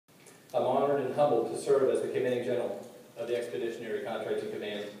I'm honored and humbled to serve as the Commanding General of the Expeditionary Contracting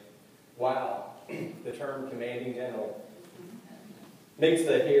Command. Wow, the term Commanding General makes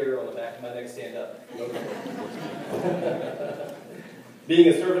the hair on the back of my neck stand up. Being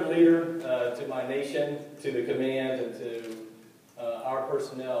a servant leader to my nation, to the command, and to our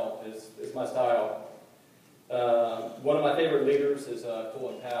personnel is my style. One of my favorite leaders is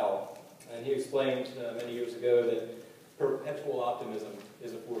Colin Powell, and he explained many years ago that perpetual optimism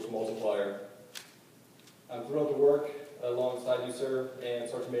is a force multiplier. I'm thrilled to work alongside you, sir, and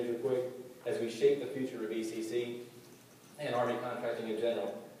Sergeant Major Quick as we shape the future of ECC and Army contracting in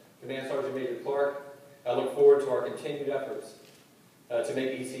general. Command Sergeant Major Clark, I look forward to our continued efforts to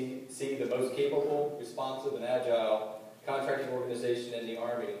make ECC the most capable, responsive, and agile contracting organization in the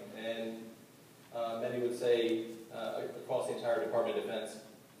Army, and many would say across the entire Department of Defense.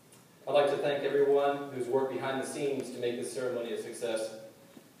 I'd like to thank everyone who's worked behind the scenes to make this ceremony a success.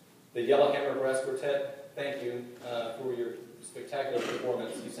 The Yellowhammer Brass Quartet, thank you for your spectacular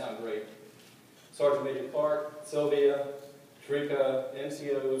performance. You sound great. Sergeant Major Clark, Sylvia, Shrika,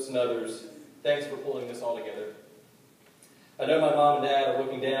 NCOs, and others, thanks for pulling this all together. I know my mom and dad are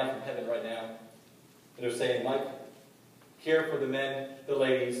looking down from heaven right now, and they're saying, Mike, care for the men, the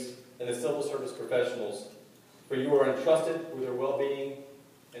ladies, and the civil service professionals, for you are entrusted with their well-being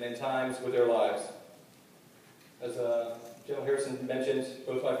and in times with their lives. As General Harrison mentioned,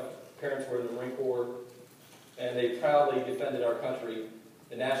 both my parents were in the Marine Corps, and they proudly defended our country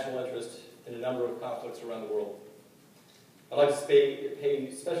and national interest in a number of conflicts around the world. I'd like to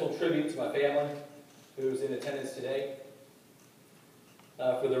pay special tribute to my family, who's in attendance today,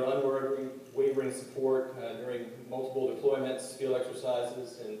 for their unwavering support during multiple deployments, field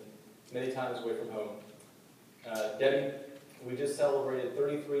exercises, and many times away from home. Debbie, we just celebrated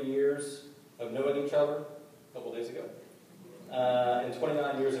 33 years of knowing each other a couple days ago, and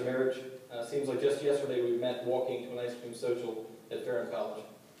 29 years of marriage. Seems like just yesterday we met walking to an ice cream social at Ferrum College.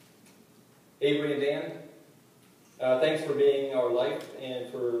 Avery and Dan, thanks for being our life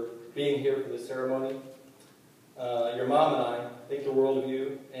and for being here for this ceremony. Your mom and I think the world of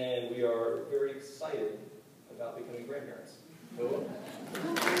you, and we are very excited about becoming grandparents. Hello.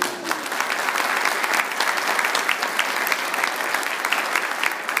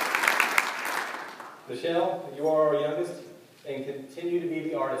 Michelle, you are our youngest and continue to be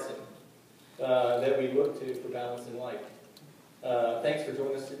the artisan that we look to for balance in life. Thanks for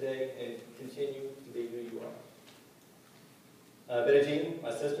joining us today and continue to be who you are. Betty Jean,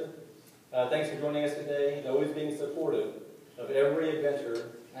 my sister, thanks for joining us today and always being supportive of every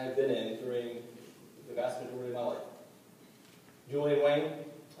adventure I've been in during the vast majority of my life. Julie and Wayne,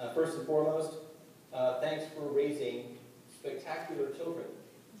 first and foremost, thanks for raising spectacular children.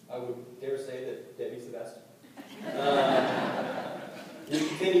 I would dare say that Debbie's the best. You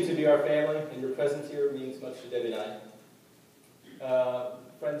continue to be our family, and your presence here means much to Debbie and I.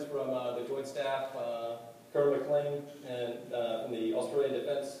 Friends from the Joint Staff, Colonel McLean, and from the Australian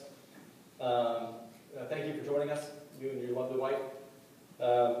Defense, thank you for joining us, you and your lovely wife.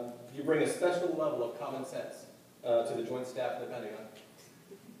 You bring a special level of common sense to the Joint Staff and the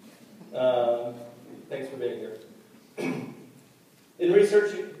Pentagon. Thanks for being here. In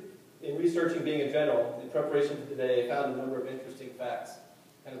researching being a general, in preparation for today, I found a number of interesting facts,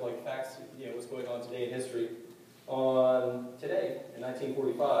 kind of like facts, what's going on today in history. On today, in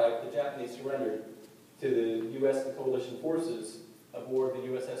 1945, the Japanese surrendered to the U.S. and coalition forces aboard the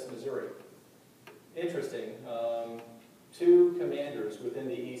USS Missouri. Interesting, two commanders within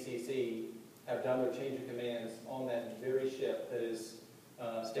the ECC have done their change of commands on that very ship that is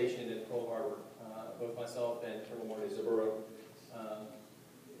stationed in Pearl Harbor, both myself and Colonel Marty Zaburo.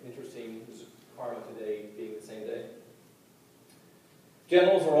 Interesting karma today being the same day.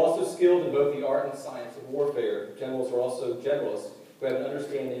 Generals are also skilled in both the art and science of warfare. Generals are also generalists who have an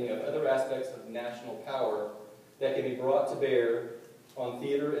understanding of other aspects of national power that can be brought to bear on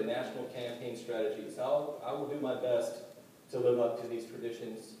theater and national campaign strategies. I will do my best to live up to these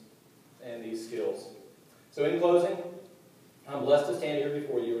traditions and these skills. So in closing, I'm blessed to stand here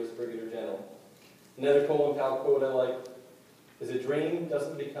before you as Brigadier General. Another Colin Powell quote I like is, "A dream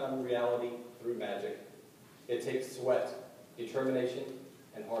doesn't become reality through magic. It takes sweat, determination,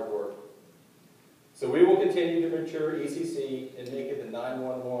 and hard work." So we will continue to mature ECC and make it the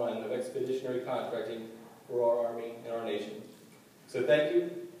 911 of expeditionary contracting for our Army and our nation. So thank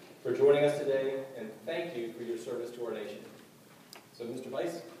you for joining us today, and thank you for your service to our nation. So Mr.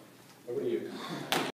 Vice, over to you.